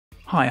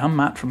Hi, I'm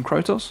Matt from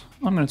Krotos.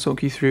 I'm going to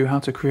talk you through how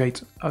to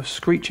create a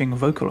screeching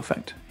vocal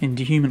effect in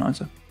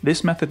Dehumaniser.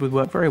 This method would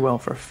work very well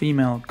for a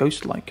female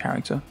ghost-like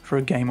character for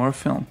a game or a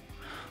film.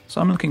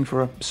 So I'm looking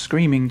for a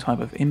screaming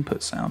type of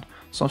input sound,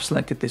 so I've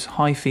selected this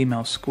high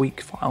female squeak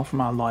file from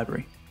our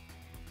library.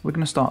 We're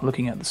going to start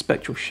looking at the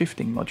spectral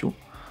shifting module,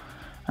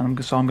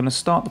 and so I'm going to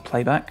start the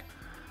playback,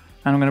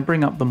 and I'm going to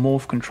bring up the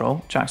morph control,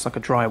 which acts like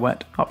a dry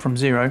wet, up from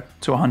 0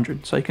 to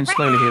 100, so you can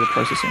slowly hear the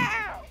processing.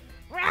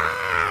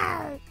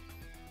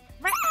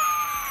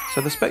 So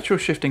the spectral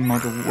shifting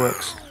module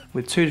works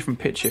with two different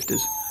pitch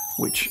shifters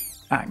which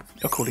act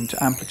according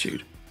to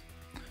amplitude.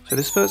 So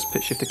this first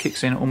pitch shifter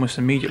kicks in almost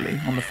immediately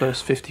on the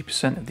first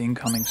 50% of the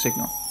incoming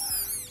signal.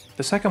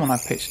 The second one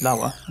I've pitched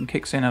lower and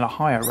kicks in at a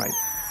higher rate,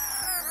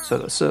 so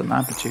at a certain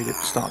amplitude it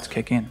will start to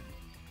kick in.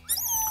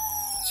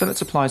 So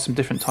let's apply some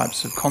different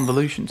types of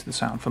convolution to the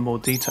sound for more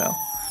detail.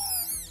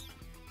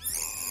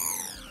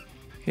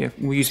 Here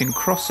we're using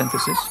cross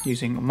synthesis,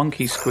 using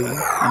monkeys squealing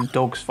and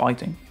dogs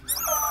fighting.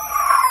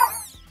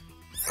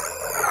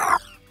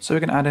 So we're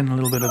going to add in a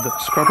little bit of the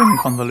scrubbing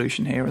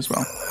convolution here as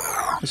well.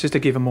 This is to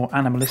give a more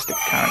animalistic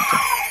character.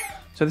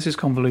 So this is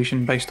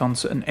convolution based on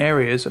certain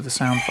areas of the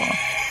sound file.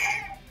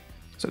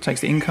 So it takes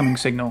the incoming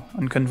signal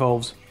and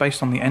convolves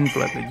based on the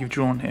envelope that you've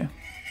drawn here.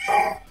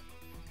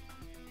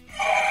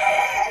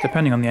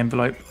 Depending on the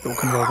envelope, it will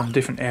convolve on a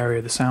different area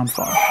of the sound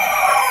file.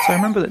 So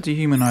remember that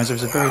Dehumaniser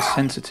is a very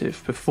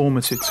sensitive,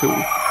 performative tool.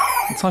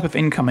 The type of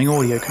incoming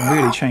audio can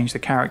really change the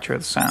character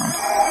of the sound,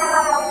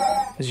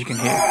 as you can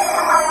hear.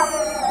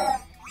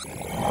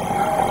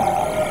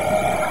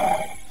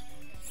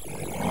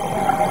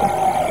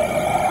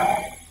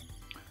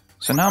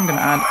 So now I'm going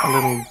to add a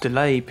little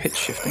delay pitch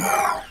shifting,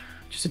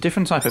 just a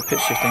different type of pitch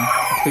shifting,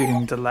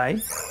 including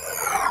delay.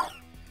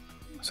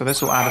 So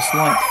this will add a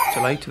slight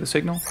delay to the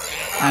signal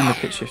and the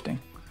pitch shifting,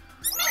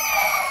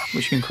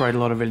 which can create a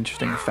lot of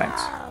interesting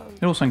effects.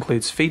 It also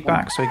includes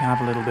feedback, so you can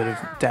have a little bit of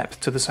depth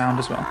to the sound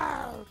as well.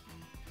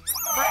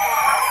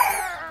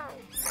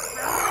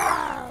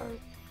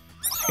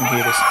 So you can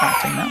hear this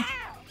acting now.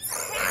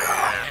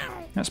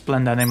 Let's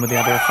blend that in with the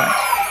other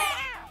effects.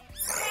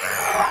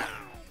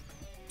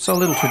 So a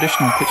little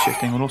traditional pitch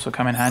shifting will also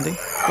come in handy.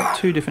 We've got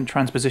two different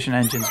transposition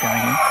engines going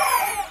in,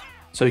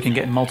 so we can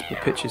get multiple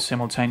pitches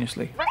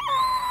simultaneously.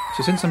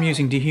 So since I'm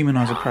using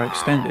Dehumaniser Pro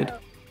Extended,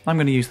 I'm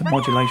going to use the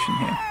modulation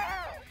here.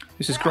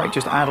 This is great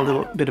just to add a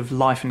little bit of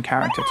life and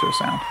character to a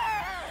sound.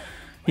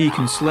 Here you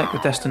can select the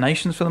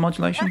destinations for the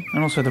modulation,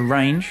 and also the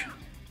range,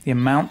 the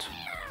amount,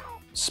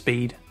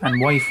 speed,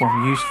 and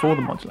waveform used for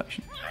the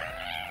modulation.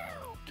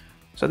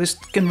 So this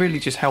can really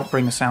just help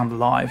bring the sound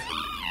alive.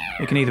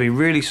 It can either be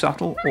really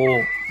subtle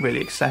or really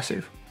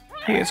excessive.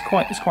 Here it's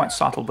quite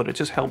subtle, but it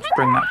just helps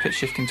bring that pitch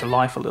shifting to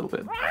life a little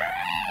bit.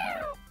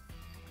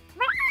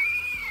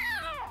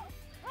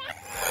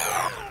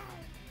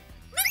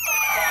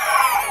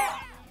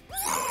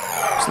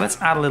 So let's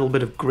add a little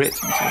bit of grit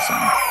into the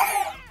sound.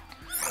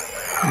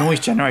 The noise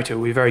generator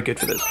will be very good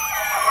for this.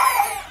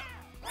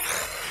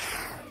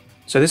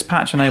 So this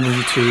patch enables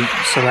you to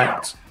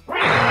select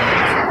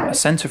a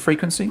center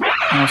frequency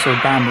and also a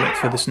bandwidth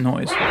for this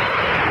noise.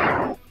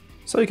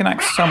 So you can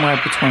act somewhere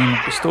between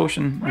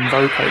distortion and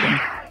vocoding.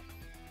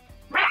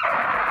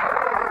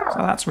 So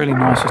that's really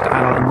nice just to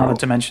add another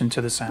dimension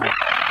to the sound.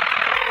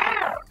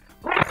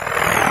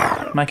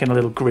 Make it a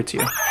little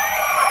grittier.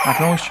 I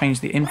can always change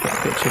the input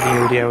pitch of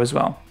the audio as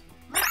well,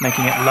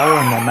 making it lower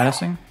and more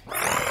menacing.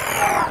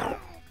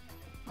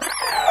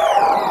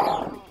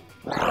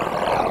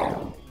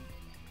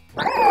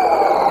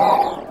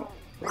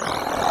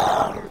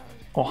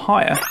 Or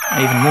higher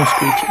and even more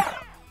screechy.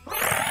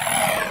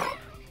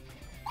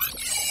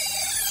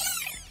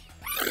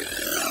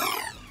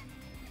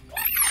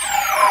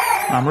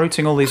 I'm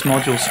routing all these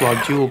modules to our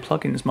dual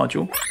plugins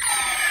module,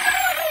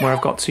 where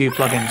I've got two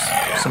plugins,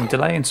 some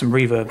delay and some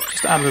reverb,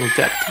 just to add a little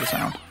depth to the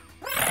sound.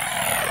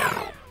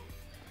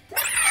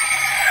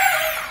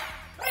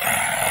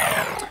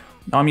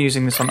 I'm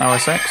using this on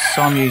OS X,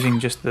 so I'm using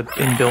just the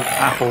inbuilt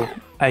Apple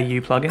AU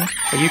plugins,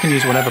 but you can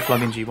use whatever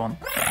plugins you want.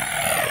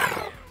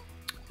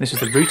 This is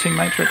the routing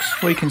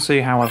matrix, where you can see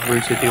how I've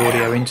routed the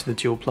audio into the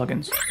dual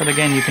plugins. But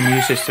again, you can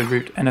use this to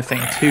route anything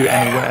to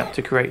anywhere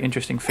to create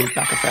interesting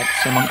feedback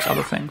effects, amongst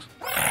other things.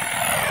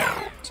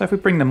 So if we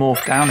bring the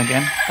morph down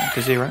again, back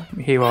to 0,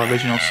 we hear our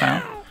original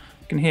sound.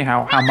 You can hear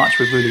how much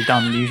we've really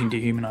done using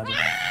Dehumaniser.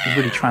 We've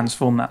really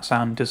transformed that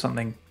sound into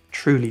something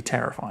truly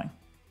terrifying.